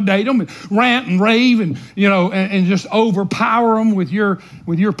intimidate them and rant and rave and and just overpower them with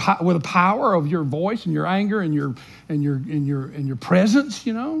the power of your voice and your anger and your presence?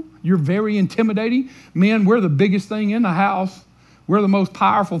 You're very intimidating. Men, we're the biggest thing in the house. We're the most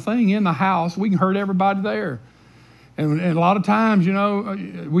powerful thing in the house. We can hurt everybody there. And a lot of times,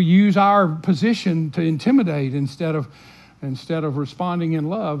 we use our position to intimidate instead of responding in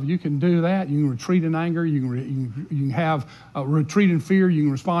love. You can do that. You can retreat in anger. You can have a retreat in fear. You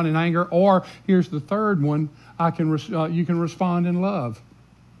can respond in anger. Or here's the third one. You can respond in love.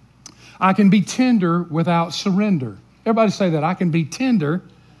 I can be tender without surrender. Everybody say that. I can be tender.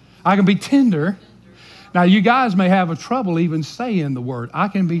 I can be tender. Now, you guys may have a trouble even saying the word. I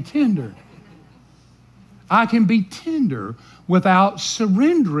can be tender. I can be tender without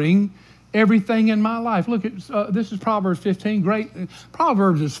surrendering everything in my life. Look at this is Proverbs 15.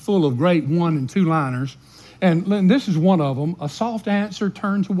 Proverbs is full of great 1- and 2-liners, and this is one of them. A soft answer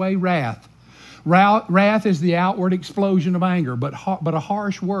turns away wrath. Wrath is the outward explosion of anger, but a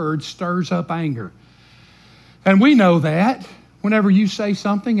harsh word stirs up anger. And we know that whenever you say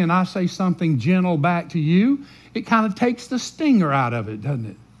something and I say something gentle back to you, it kind of takes the stinger out of it, doesn't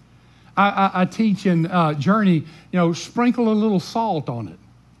it? I teach in Journey, sprinkle a little salt on it.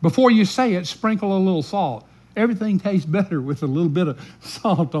 Before you say it, sprinkle a little salt. Everything tastes better with a little bit of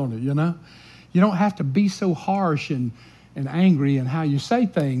salt on it, You don't have to be so harsh and angry in how you say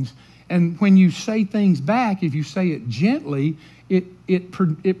things. And when you say things back, if you say it gently,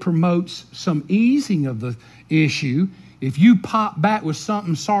 it promotes some easing of the issue. If you pop back with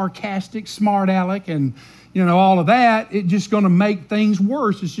something sarcastic, smart aleck, and all of that, it's just going to make things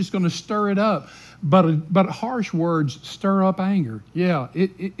worse. It's just going to stir it up. But harsh words stir up anger. Yeah,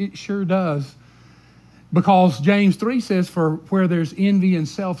 it sure does. Because James 3 says, for where there's envy and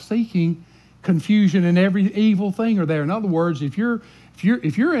self-seeking, confusion and every evil thing are there. In other words, if you're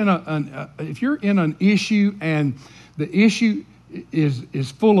If you're in an issue and the issue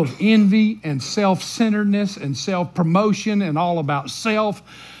is full of envy and self-centeredness and self-promotion and all about self,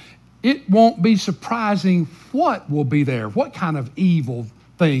 it won't be surprising what will be there, what kind of evil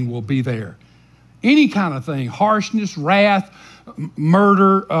thing will be there. Any kind of thing, harshness, wrath,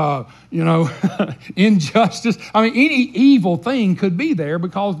 murder, injustice. I mean, any evil thing could be there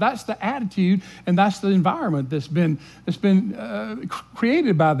because that's the attitude and that's the environment that's been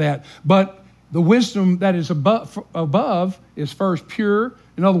created by that. But the wisdom that is above is first pure.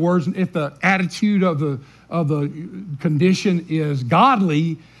 In other words, if the attitude of the condition is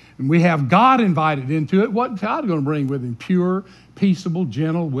godly, and we have God invited into it, what's God going to bring with him? Pure, peaceable,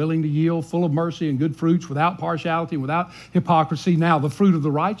 gentle, willing to yield, full of mercy and good fruits, without partiality and without hypocrisy. Now the fruit of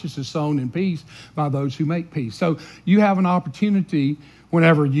the righteous is sown in peace by those who make peace. So you have an opportunity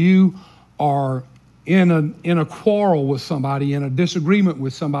whenever you are in a quarrel with somebody, in a disagreement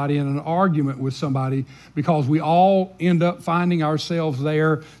with somebody, in an argument with somebody, because we all end up finding ourselves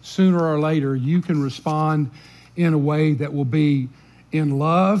there sooner or later. You can respond in a way that will be in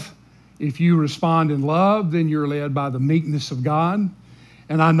love. If you respond in love, then you're led by the meekness of God.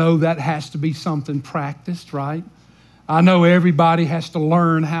 And I know that has to be something practiced, right? I know everybody has to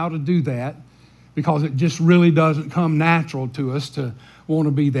learn how to do that because it just really doesn't come natural to us to want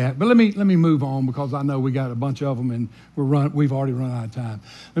to be that. But let me move on because I know we got a bunch of them and we've already run out of time.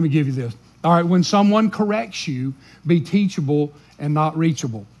 Let me give you this. All right, when someone corrects you, be teachable and not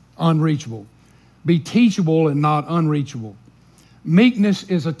unreachable. Be teachable and not unreachable. Meekness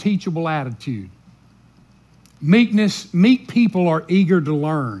is a teachable attitude. Meek people are eager to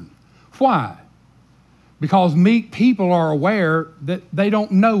learn. Why? Because meek people are aware that they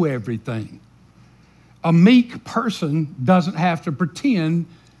don't know everything. A meek person doesn't have to pretend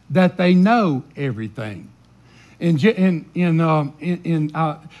that they know everything. In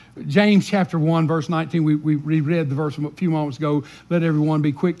James chapter 1, verse 19, we reread the verse a few moments ago, let everyone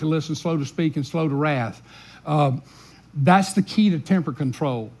be quick to listen, slow to speak, and slow to wrath. That's the key to temper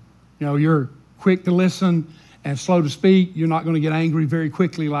control. You're quick to listen and slow to speak. You're not going to get angry very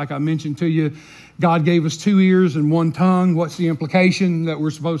quickly, like I mentioned to you. God gave us 2 ears and 1 tongue. What's the implication? That we're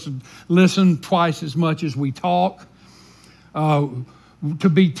supposed to listen twice as much as we talk. To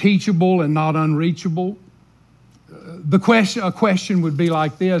be teachable and not unreachable. A question would be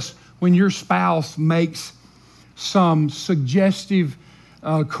like this. When your spouse makes some suggestive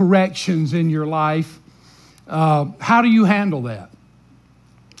corrections in your life, how do you handle that?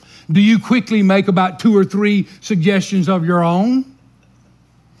 Do you quickly make about 2 or 3 suggestions of your own?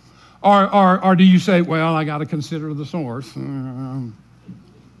 Or do you say, well, I got to consider the source? Well,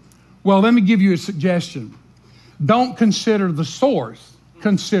 let me give you a suggestion. Don't consider the source.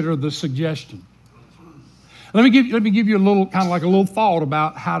 Consider the suggestion. Let me give you a little, kind of like a little thought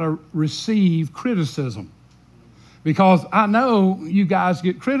about how to receive criticism. Because I know you guys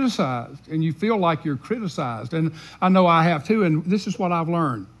get criticized and you feel like you're criticized. And I know I have too, and this is what I've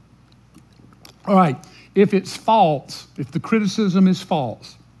learned. All right, if it's false, if the criticism is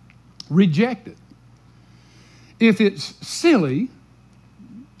false, reject it. If it's silly,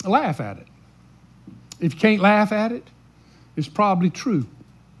 laugh at it. If you can't laugh at it, it's probably true.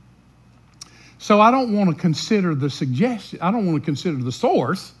 So I don't want to consider the suggestion. I don't want to consider the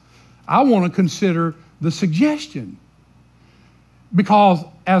source. I want to consider the suggestion. Because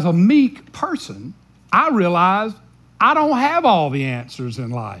as a meek person, I realize I don't have all the answers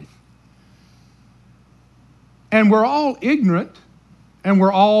in life. And we're all ignorant and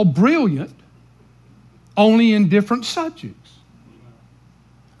we're all brilliant, only in different subjects.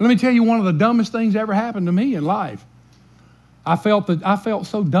 Let me tell you one of the dumbest things ever happened to me in life. I felt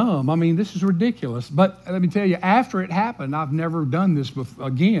so dumb. I mean, this is ridiculous. But let me tell you, after it happened, I've never done this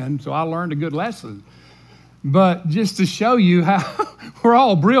again, so I learned a good lesson. But just to show you how we're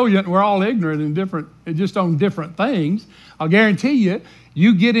all brilliant, we're all ignorant and different, just on different things, I'll guarantee you,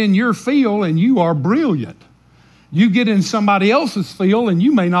 you get in your field and you are brilliant. You get in somebody else's field and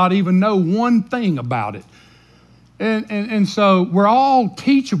you may not even know one thing about it. And so we're all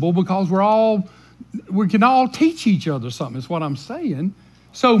teachable because we can all teach each other something, is what I'm saying.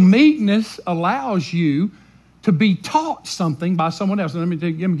 So meekness allows you to be taught something by someone else. And let me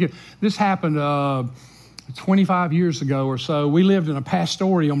give this happened 25 years ago or so. We lived in a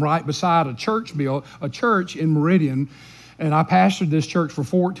pastorium right beside a church in Meridian. And I pastored this church for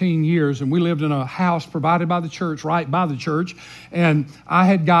 14 years, and we lived in a house provided by the church, right by the church. And I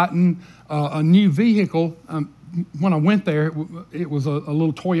had gotten a new vehicle. When I went there, it was a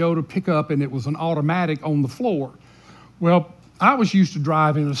little Toyota pickup, and it was an automatic on the floor. Well, I was used to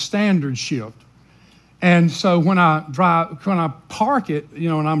driving a standard shift. And so when I park it,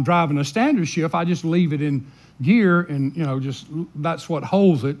 and I'm driving a standard shift, I just leave it in gear, and just that's what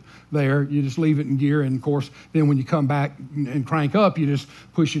holds it there. You just leave it in gear, and of course, then when you come back and crank up, you just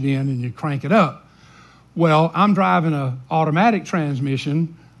push it in and you crank it up. Well, I'm driving an automatic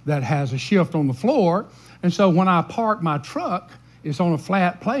transmission that has a shift on the floor, and so when I park my truck, it's on a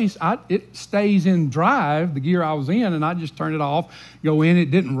flat place. It stays in drive, the gear I was in, and I just turn it off, go in. It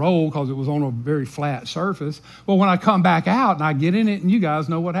didn't roll because it was on a very flat surface. Well, when I come back out and I get in it, and you guys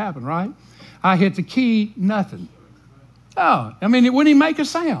know what happened, right? I hit the key, nothing. Oh, it wouldn't even make a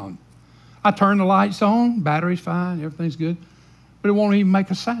sound. I turn the lights on, battery's fine, everything's good, but it won't even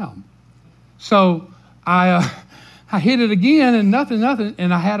make a sound. So I hit it again, and nothing.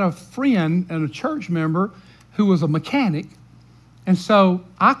 And I had a friend and a church member who was a mechanic. And so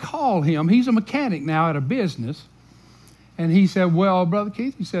I called him. He's a mechanic now at a business. And he said, well, Brother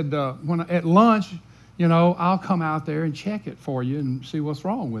Keith, he said, at lunch, I'll come out there and check it for you and see what's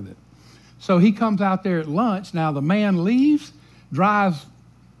wrong with it. So he comes out there at lunch. Now the man leaves, drives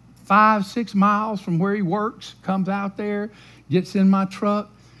 5-6 miles from where he works, comes out there, gets in my truck,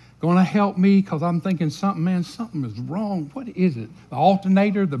 going to help me because I'm thinking something is wrong. What is it? The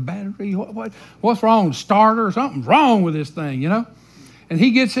alternator, the battery, what's wrong? The starter, something's wrong with this thing, And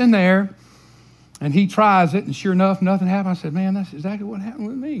he gets in there and he tries it, and sure enough, nothing happened. I said, man, that's exactly what happened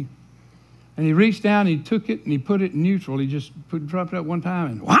with me. And he reached down, he took it and he put it in neutral. He just dropped it up one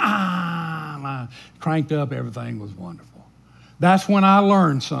time and I cranked up, everything was wonderful. That's when I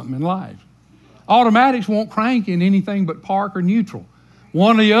learned something in life. Automatics won't crank in anything but park or neutral.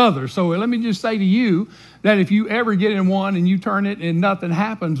 One or the other. So let me just say to you that if you ever get in one and you turn it and nothing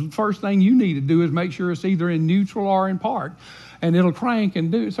happens, the first thing you need to do is make sure it's either in neutral or in park, and it'll crank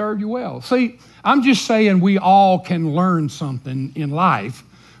and serve you well. See, I'm just saying we all can learn something in life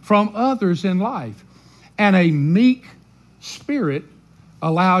from others in life. And a meek spirit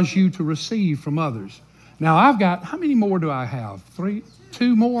allows you to receive from others. Now I've got, how many more do I have?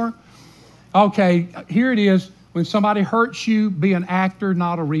 2 more? Okay, here it is. When somebody hurts you, be an actor,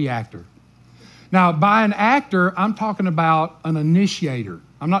 not a reactor. Now, by an actor, I'm talking about an initiator.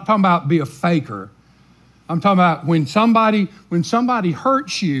 I'm not talking about be a faker. I'm talking about when somebody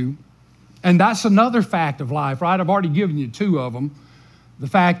hurts you, and that's another fact of life, right? I've already given you 2 of them. The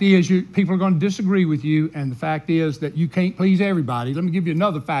fact is people are going to disagree with you, and the fact is that you can't please everybody. Let me give you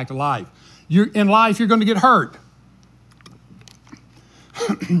another fact of life. In life, you're going to get hurt.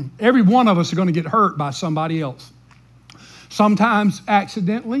 Every one of us are going to get hurt by somebody else. Sometimes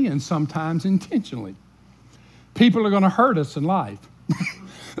accidentally and sometimes intentionally. People are going to hurt us in life.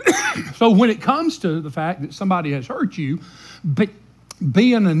 So when it comes to the fact that somebody has hurt you,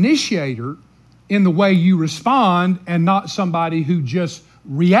 be an initiator in the way you respond and not somebody who just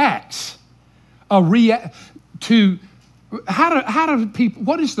reacts. What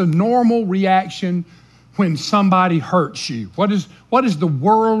is the normal reaction when somebody hurts you? What is the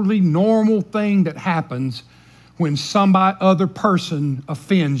worldly normal thing that happens when other person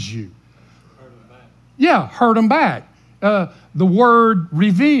offends you? Hurt them back. Yeah, hurt them back. The word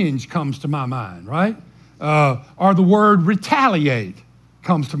revenge comes to my mind, right? Or the word retaliate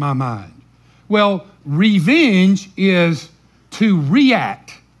comes to my mind. Well, revenge is to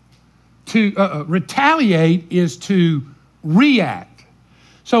react. To retaliate is to react.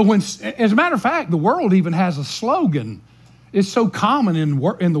 So as a matter of fact, the world even has a slogan. It's so common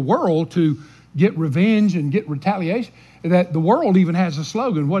in the world to get revenge and get retaliation that the world even has a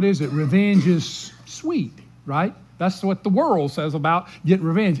slogan. What is it? Revenge is sweet, right? That's what the world says about getting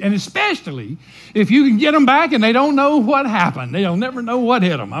revenge. And especially if you can get them back and they don't know what happened. They'll never know what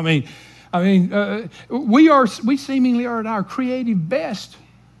hit them. We seemingly are at our creative best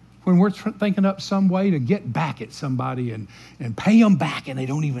when we're thinking up some way to get back at somebody and pay them back and they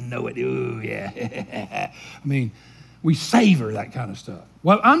don't even know it. Ooh, yeah. We savor that kind of stuff.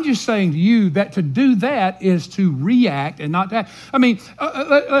 Well, I'm just saying to you that to do that is to react and not to act.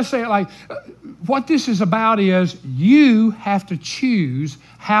 Let's say it like, what this is about is you have to choose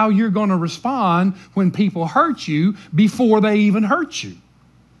how you're going to respond when people hurt you before they even hurt you.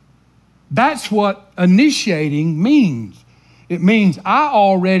 That's what initiating means. It means I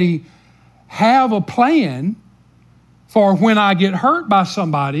already have a plan for when I get hurt by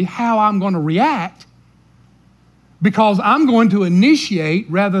somebody, how I'm going to react, because I'm going to initiate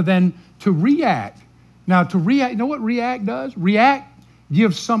rather than to react. Now, to react, you know what react does? React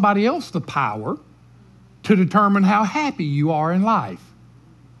gives somebody else the power to determine how happy you are in life.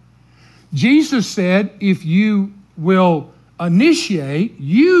 Jesus said, if you will initiate,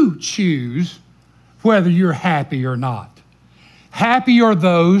 you choose whether you're happy or not. Happy are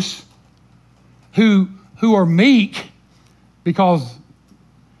those who are meek because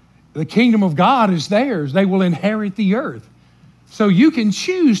the kingdom of God is theirs. They will inherit the earth. So you can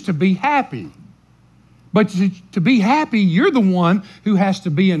choose to be happy. But to be happy, you're the one who has to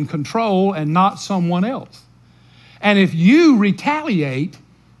be in control and not someone else. And if you retaliate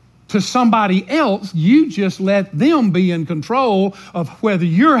to somebody else, you just let them be in control of whether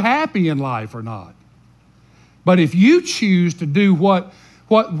you're happy in life or not. But if you choose to do what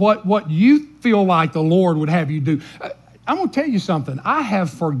you feel like the Lord would have you do, I'm going to tell you something. I have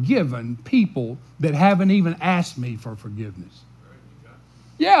forgiven people that haven't even asked me for forgiveness.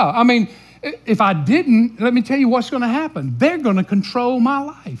 Yeah, I mean, if I didn't, let me tell you what's going to happen. They're going to control my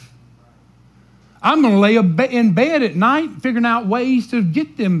life. I'm going to lay in bed at night figuring out ways to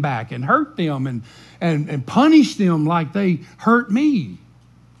get them back and hurt them and punish them like they hurt me.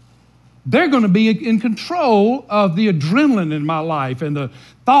 They're going to be in control of the adrenaline in my life and the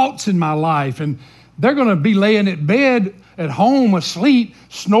thoughts in my life. And they're going to be laying at bed at home asleep,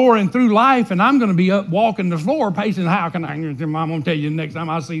 snoring through life, and I'm going to be up walking the floor, pacing, how can I'm going to tell you next time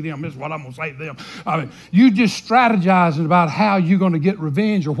I see them, this is what I'm going to say to them. I mean, you just strategizing about how you're going to get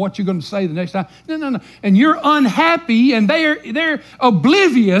revenge or what you're going to say the next time. No. And you're unhappy, and they're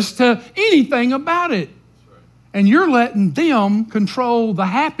oblivious to anything about it. And you're letting them control the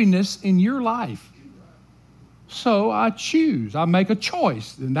happiness in your life. So I choose. I make a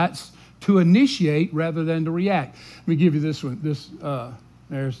choice, and that's to initiate rather than to react. Let me give you this one.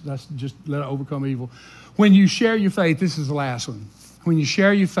 That's just let it overcome evil. When you share your faith, this is the last one. When you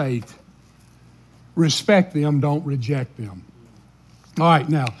share your faith, respect them, don't reject them. All right,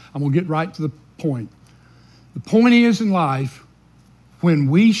 now, I'm going to get right to the point. The point is in life, when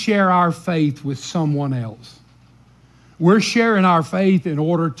we share our faith with someone else, we're sharing our faith in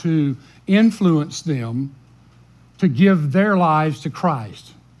order to influence them to give their lives to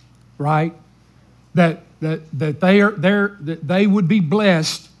Christ. Right? That they would be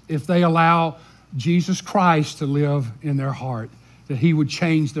blessed if they allow Jesus Christ to live in their heart, that he would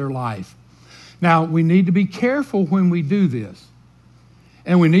change their life. Now, we need to be careful when we do this.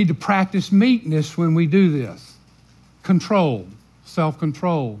 And we need to practice meekness when we do this. Control,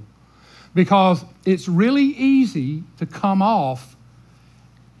 self-control. Because it's really easy to come off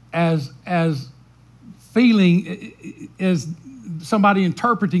as feeling, as somebody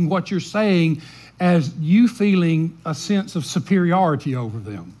interpreting what you're saying as you feeling a sense of superiority over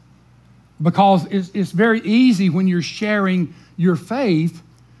them. Because it's very easy when you're sharing your faith,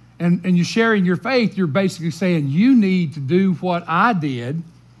 and you're sharing your faith, you're basically saying, you need to do what I did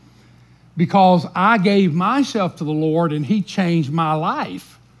because I gave myself to the Lord and he changed my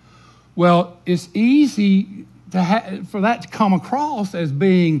life. Well, it's easy for that to come across as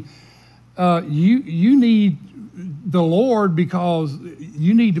being, you need the Lord because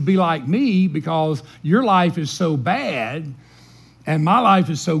you need to be like me because your life is so bad and my life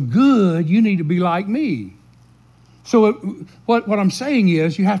is so good, you need to be like me. So what I'm saying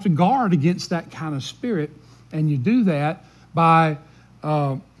is you have to guard against that kind of spirit, and you do that by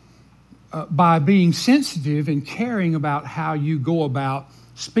being sensitive and caring about how you go about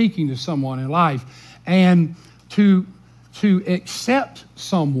speaking to someone in life. And to accept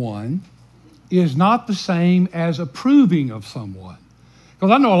someone is not the same as approving of someone.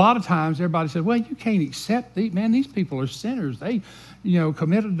 Because I know a lot of times everybody says, well, you can't accept these people are sinners. They,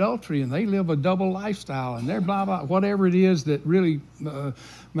 commit adultery and they live a double lifestyle and they're blah, blah, whatever it is that really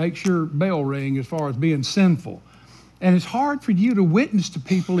makes your bell ring as far as being sinful. And it's hard for you to witness to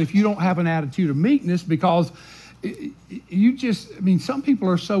people if you don't have an attitude of meekness, because some people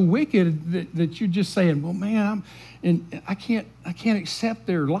are so wicked that you're just saying, well, man, I can't accept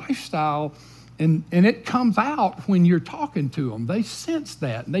their lifestyle. And it comes out when you're talking to them. They sense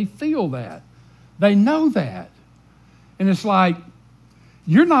that, and they feel that. They know that. And it's like,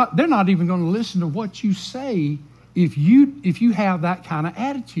 they're not even going to listen to what you say if you have that kind of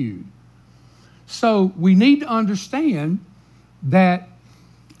attitude. So we need to understand that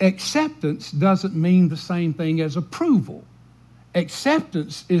acceptance doesn't mean the same thing as approval.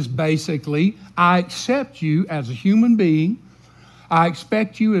 Acceptance is basically, I accept you as a human being. I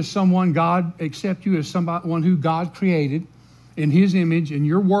accept you as someone who God created in his image, and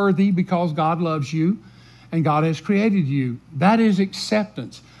you're worthy because God loves you and God has created you. That is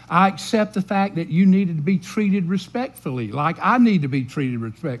acceptance. I accept the fact that you needed to be treated respectfully, like I need to be treated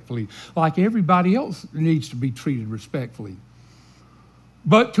respectfully, like everybody else needs to be treated respectfully.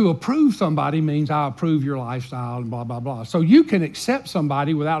 But to approve somebody means I approve your lifestyle and blah, blah, blah. So you can accept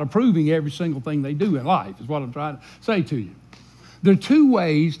somebody without approving every single thing they do in life, is what I'm trying to say to you. There are two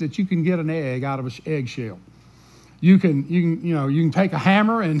ways that you can get an egg out of an eggshell. You can take a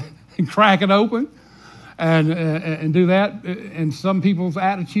hammer and and crack it open and do that. And some people's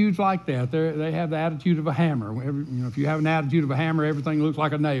attitudes like that. They have the attitude of a hammer. If you have an attitude of a hammer, everything looks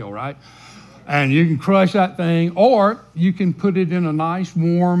like a nail, right? And you can crush that thing, or you can put it in a nice,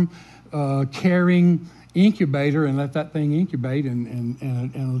 warm, caring incubator and let that thing incubate, and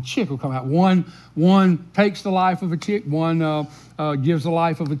a chick will come out. One takes the life of a chick, one gives the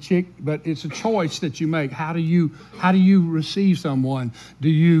life of a chick, but it's a choice that you make. How do you receive someone? Do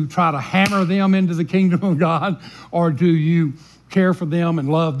you try to hammer them into the kingdom of God, or do you care for them and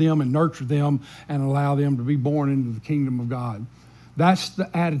love them and nurture them and allow them to be born into the kingdom of God? That's the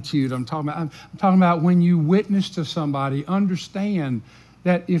attitude I'm talking about. I'm talking about when you witness to somebody, understand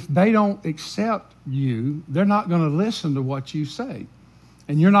that if they don't accept you, they're not going to listen to what you say.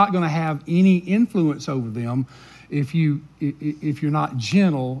 And you're not going to have any influence over them if you're not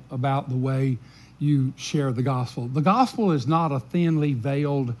gentle about the way you share the gospel. The gospel is not a thinly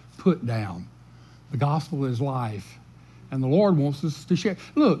veiled put down. The gospel is life. And the Lord wants us to share.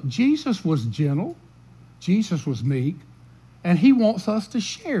 Look, Jesus was gentle. Jesus was meek. And he wants us to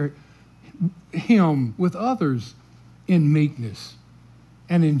share him with others in meekness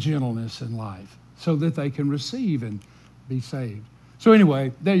and in gentleness in life so that they can receive and be saved. So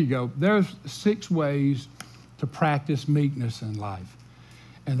anyway, there you go. There's 6 ways to practice meekness in life.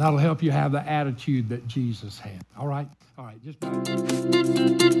 And that'll help you have the attitude that Jesus had. All right? All right. Just